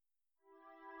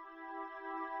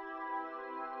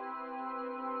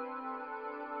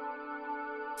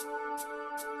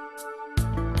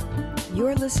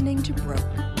You're listening to Broke.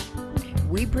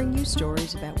 We bring you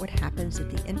stories about what happens at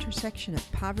the intersection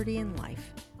of poverty and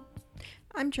life.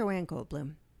 I'm Joanne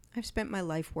Goldblum. I've spent my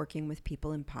life working with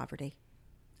people in poverty.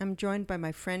 I'm joined by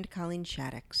my friend Colleen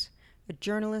Shaddix, a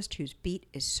journalist whose beat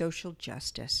is social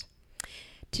justice.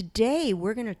 Today,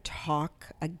 we're going to talk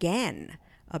again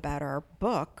about our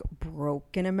book,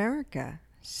 Broke in America,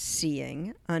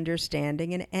 Seeing,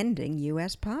 Understanding, and Ending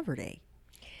U.S. Poverty.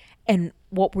 And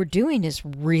what we're doing is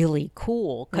really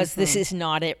cool because this is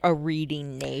not a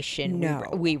reading nation. No.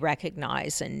 We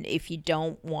recognize. And if you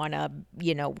don't want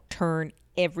to, turn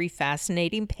every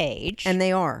fascinating page. And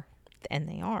they are. And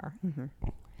they are. Mm-hmm.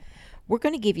 We're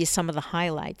going to give you some of the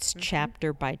highlights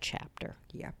chapter by chapter.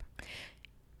 Yep.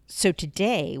 So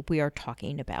today we are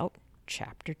talking about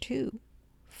chapter 2,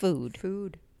 food.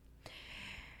 Food.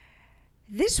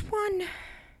 This one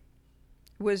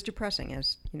was depressing,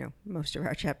 as most of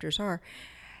our chapters are,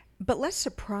 but less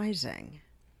surprising.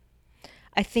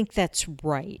 I think that's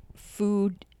right.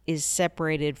 Food is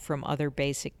separated from other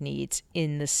basic needs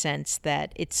in the sense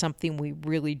that it's something we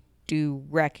really do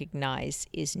recognize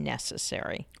is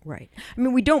necessary. Right. I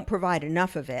mean, we don't provide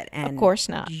enough of it. And, of course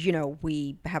not.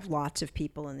 We have lots of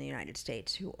people in the United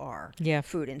States who are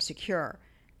food insecure.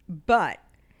 But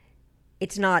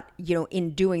it's not,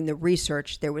 in doing the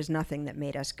research, there was nothing that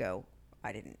made us go,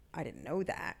 I didn't know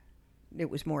that. It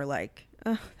was more like,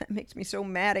 oh, that makes me so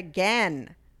mad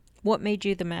again. What made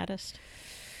you the maddest?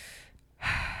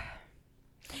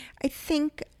 I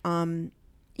think,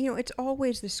 it's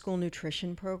always the school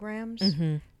nutrition programs.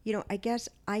 Mm-hmm. I guess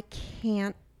I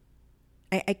can't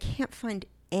find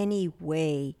any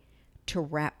way to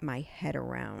wrap my head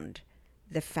around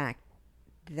the fact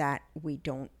that we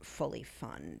don't fully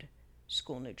fund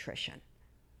school nutrition.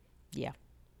 Yeah.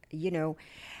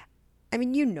 I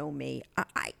mean, you know me.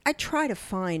 I try to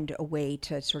find a way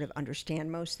to sort of understand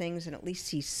most things and at least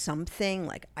see something.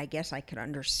 Like, I guess I could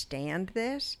understand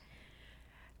this.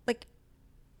 Like,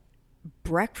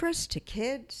 breakfast to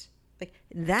kids, like,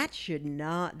 that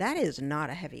is not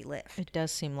a heavy lift. It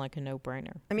does seem like a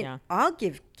no-brainer. I mean, I'll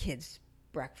give kids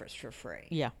breakfast for free.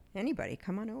 Yeah. Anybody,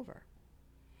 come on over.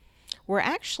 We're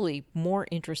actually more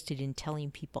interested in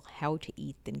telling people how to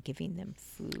eat than giving them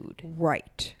food.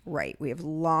 Right. We have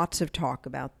lots of talk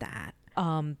about that.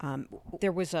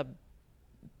 There was a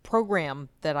program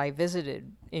that I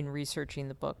visited in researching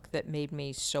the book that made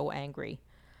me so angry.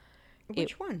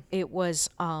 Which one? It was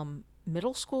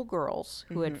middle school girls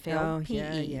who had failed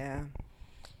PE. Yeah.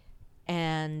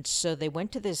 And so they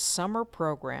went to this summer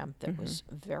program that was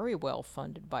very well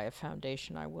funded by a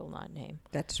foundation I will not name.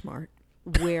 That's smart.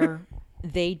 Where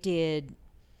they did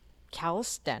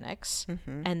calisthenics,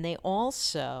 and they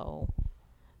also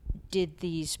did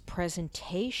these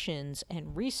presentations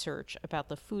and research about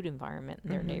the food environment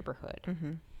in their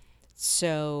neighborhood.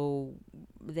 So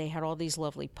they had all these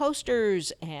lovely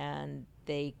posters, and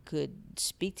they could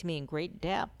speak to me in great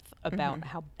depth about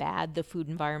how bad the food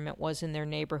environment was in their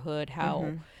neighborhood,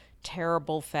 how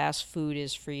terrible fast food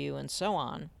is for you, and so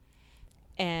on.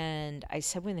 And I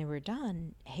said when they were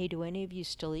done, hey, do any of you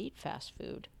still eat fast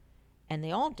food? And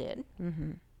they all did.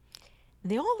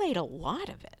 They all ate a lot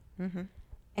of it.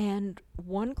 And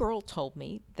one girl told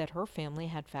me that her family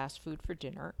had fast food for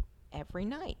dinner every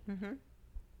night.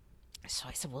 So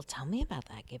I said, well, tell me about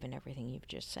that, given everything you've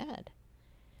just said.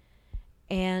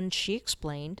 And she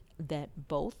explained that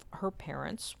both her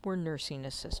parents were nursing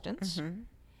assistants.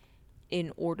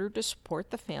 In order to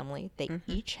support the family, they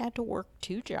each had to work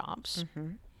 2 jobs.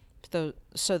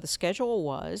 So the schedule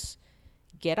was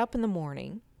get up in the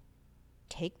morning,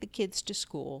 take the kids to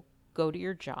school, go to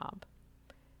your job,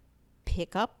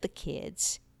 pick up the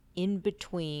kids in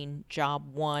between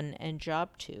job 1 and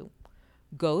job 2,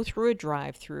 go through a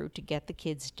drive-through to get the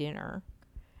kids dinner,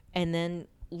 and then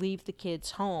leave the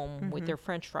kids home with their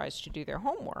French fries to do their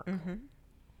homework.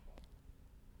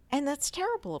 And that's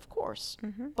terrible, of course,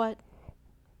 but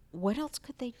what else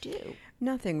could they do?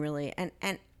 Nothing really. And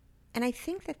I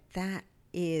think that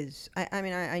is,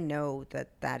 I know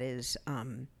that is,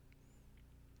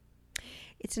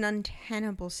 it's an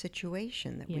untenable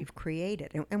situation that we've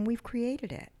created, and we've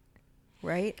created it,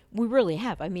 right? We really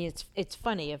have. I mean, it's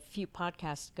funny. A few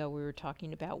podcasts ago, we were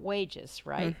talking about wages,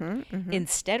 right?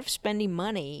 Instead of spending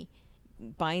money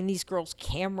buying these girls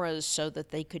cameras so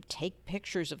that they could take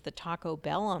pictures of the Taco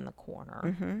Bell on the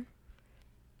corner,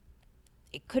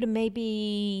 it could have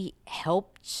maybe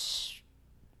helped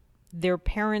their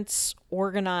parents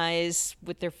organize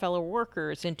with their fellow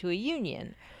workers into a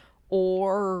union,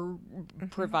 or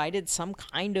provided some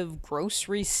kind of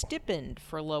grocery stipend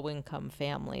for low-income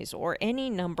families, or any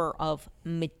number of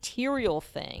material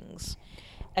things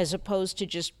as opposed to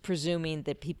just presuming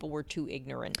that people were too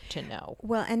ignorant to know.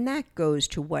 Well, and that goes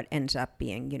to what ends up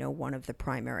being, one of the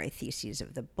primary theses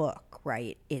of the book,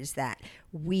 right? Is that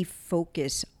we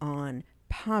focus on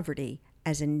poverty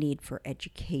as a need for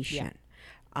education.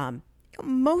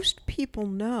 Most people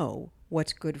know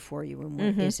what's good for you and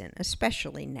what isn't,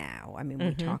 especially now. I mean,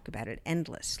 we talk about it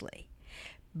endlessly.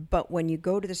 But when you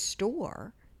go to the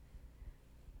store,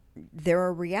 there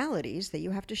are realities that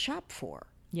you have to shop for.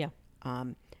 Yeah.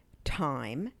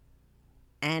 Time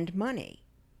and money,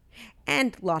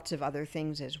 and lots of other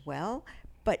things as well.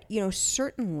 But,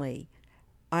 certainly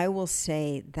I will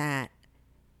say that,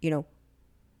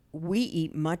 we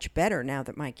eat much better now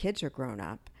that my kids are grown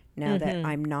up, now that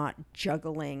I'm not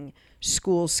juggling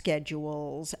school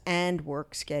schedules and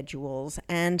work schedules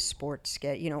and sports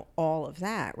all of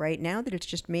that. Right now that it's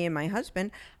just me and my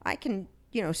husband, I can,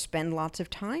 spend lots of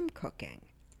time cooking.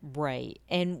 Right.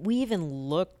 And we even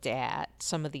looked at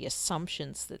some of the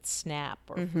assumptions that SNAP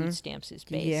or food stamps is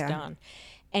based on.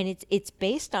 And it's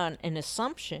based on an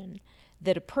assumption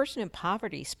that a person in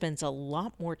poverty spends a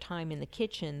lot more time in the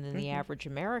kitchen than the average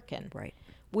American. Right.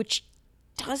 Which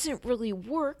doesn't really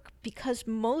work because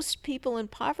most people in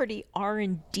poverty are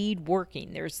indeed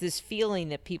working. There's this feeling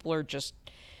that people are just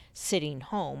sitting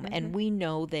home. And we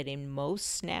know that in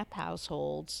most SNAP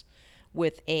households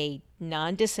with a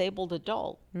non-disabled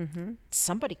adult,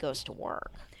 somebody goes to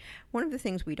work. One of the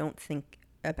things we don't think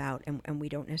about and we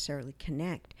don't necessarily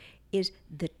connect is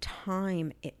the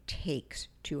time it takes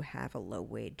to have a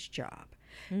low-wage job.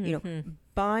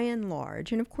 By and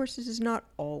large, and of course this is not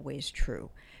always true,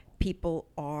 people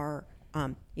are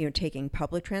taking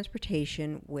public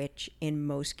transportation, which in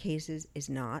most cases is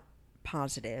not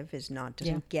positive,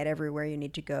 doesn't get everywhere you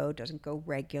need to go, doesn't go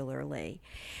regularly.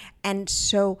 And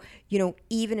so,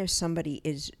 even if somebody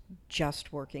is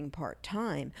just working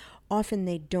part-time, often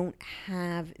they don't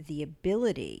have the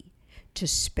ability to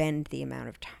spend the amount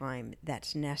of time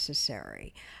that's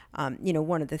necessary.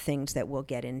 One of the things that we'll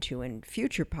get into in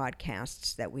future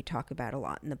podcasts that we talk about a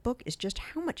lot in the book is just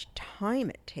how much time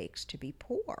it takes to be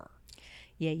poor.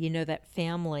 Yeah, that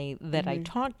family that I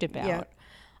talked about,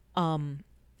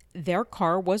 their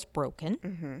car was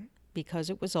broken because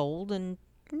it was old and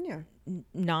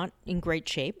not in great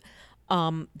shape.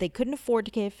 They couldn't afford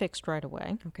to get it fixed right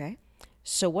away. Okay.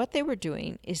 So what they were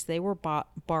doing is they were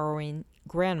borrowing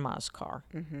Grandma's car.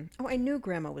 Oh, I knew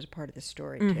Grandma was a part of the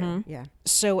story, too. Yeah.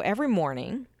 So every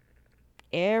morning,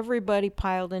 everybody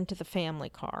piled into the family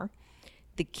car.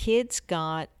 The kids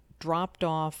got dropped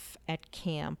off at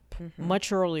camp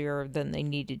much earlier than they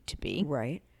needed to be.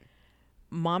 Right.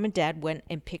 Mom and Dad went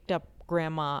and picked up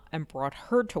Grandma and brought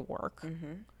her to work.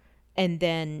 And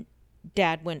then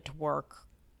Dad went to work.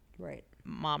 Right.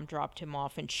 Mom dropped him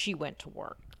off and she went to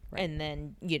work. Right. And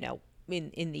then,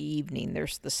 in the evening,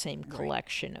 there's the same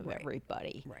collection of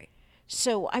everybody. Right.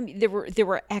 So, I mean, there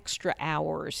were extra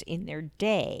hours in their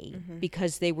day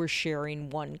because they were sharing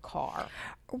one car.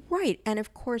 Right. And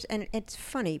of course, and it's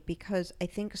funny because I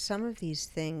think some of these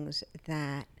things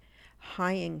that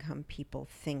high-income people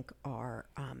think are,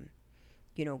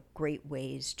 great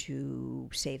ways to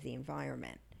save the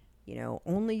environment.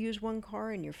 Only use one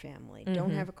car in your family.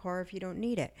 Don't have a car if you don't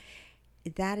need it.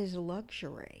 That is a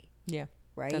luxury. Yeah.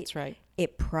 Right? That's right.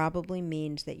 It probably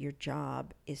means that your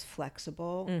job is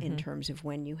flexible in terms of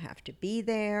when you have to be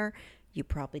there. You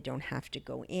probably don't have to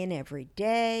go in every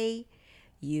day.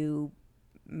 You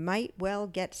might well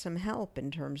get some help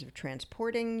in terms of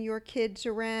transporting your kids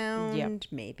around,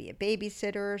 maybe a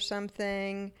babysitter or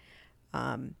something.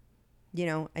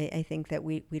 I think that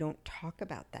we don't talk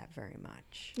about that very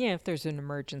much. Yeah, if there's an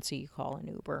emergency, you call an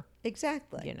Uber.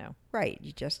 Exactly. Right.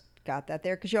 You just got that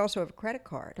there because you also have a credit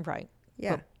card. Right.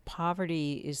 Yeah. But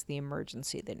poverty is the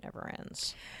emergency that never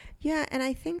ends. Yeah, and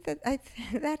I think that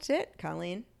that's it,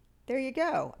 Colleen. There you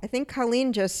go. I think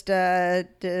Colleen just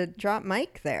dropped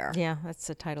mic there. Yeah, that's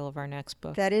the title of our next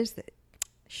book. That is the...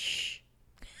 Shh.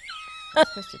 I'm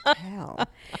supposed to tell.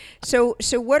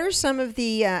 So what are some of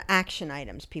the action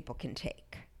items people can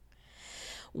take?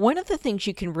 One of the things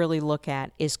you can really look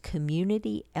at is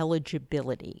community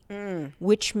eligibility,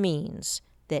 which means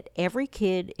that every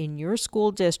kid in your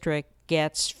school district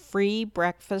gets free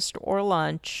breakfast or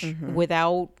lunch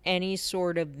without any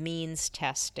sort of means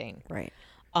testing. Right.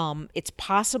 It's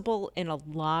possible in a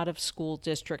lot of school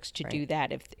districts to do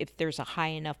that if there's a high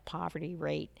enough poverty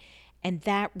rate. And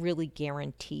that really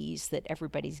guarantees that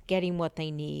everybody's getting what they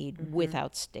need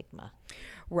without stigma.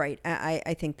 Right.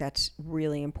 I think that's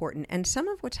really important. And some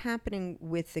of what's happening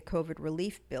with the COVID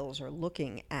relief bills are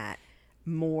looking at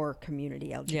more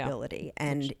community eligibility. Yeah.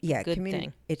 And good community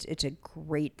thing. It's a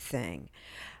great thing.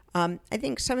 I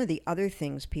think some of the other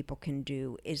things people can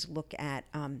do is look at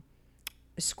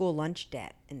school lunch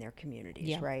debt in their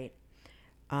communities, right?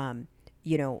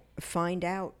 Find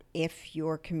out if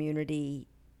your community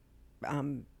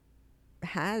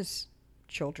has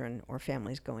children or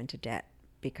families go into debt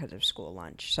because of school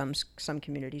lunch. Some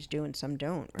communities do and some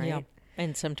don't, right? Yeah.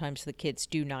 And sometimes the kids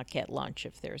do not get lunch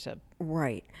if there's a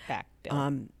back bill.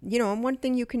 And one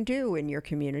thing you can do in your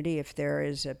community, if there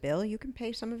is a bill, you can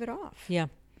pay some of it off. Yeah.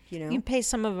 You can pay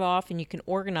some of it off, and you can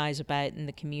organize about it in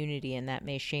the community, and that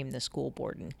may shame the school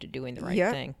board into doing the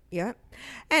right thing. Yeah.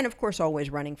 And, of course, always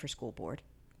running for school board.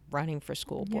 Running for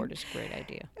school board is a great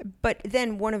idea. But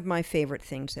then one of my favorite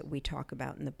things that we talk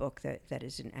about in the book that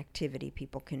is an activity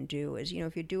people can do is,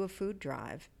 if you do a food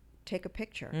drive, take a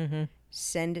picture,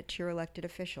 send it to your elected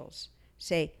officials.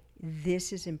 Say,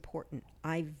 this is important.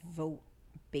 I vote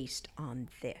based on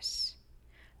this.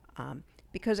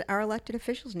 Because our elected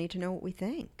officials need to know what we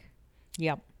think.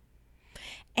 Yep.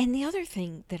 And the other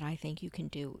thing that I think you can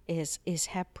do is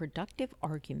have productive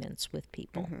arguments with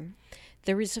people.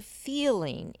 There is a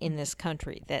feeling in this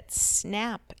country that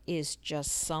SNAP is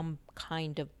just some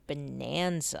kind of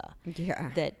bonanza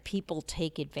that people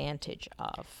take advantage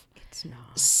of. It's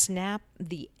not. SNAP,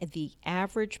 the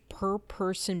average per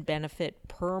person benefit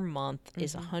per month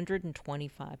is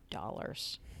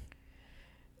 $125.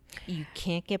 You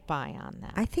can't get by on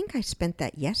that. I think I spent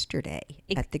that yesterday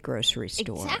at the grocery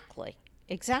store.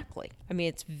 Exactly. I mean,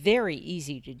 it's very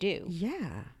easy to do.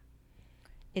 Yeah.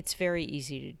 It's very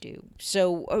easy to do.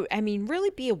 So,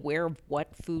 really be aware of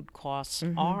what food costs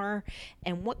are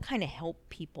and what kind of help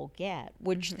people get,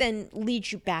 which then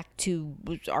leads you back to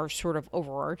our sort of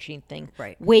overarching thing.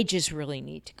 Right. Wages really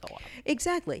need to go up.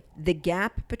 Exactly. The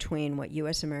gap between what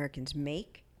U.S. Americans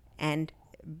make and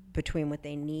between what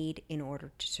they need in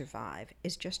order to survive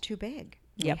is just too big.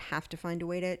 Yep. We have to find a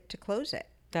way to close it.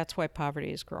 That's why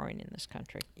poverty is growing in this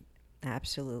country.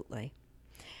 Absolutely.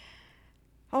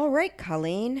 All right,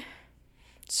 Colleen.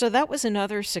 So that was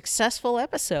another successful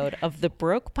episode of the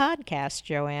Broke Podcast,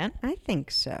 Joanne. I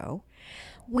think so.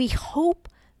 We hope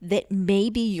that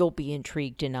maybe you'll be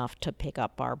intrigued enough to pick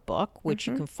up our book, which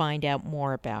you can find out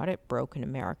more about at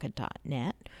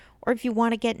brokenamerica.net. Or if you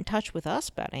want to get in touch with us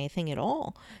about anything at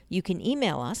all, you can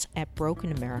email us at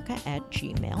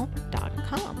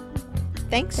brokenamerica@gmail.com.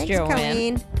 Thanks, Joanne.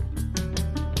 Colleen.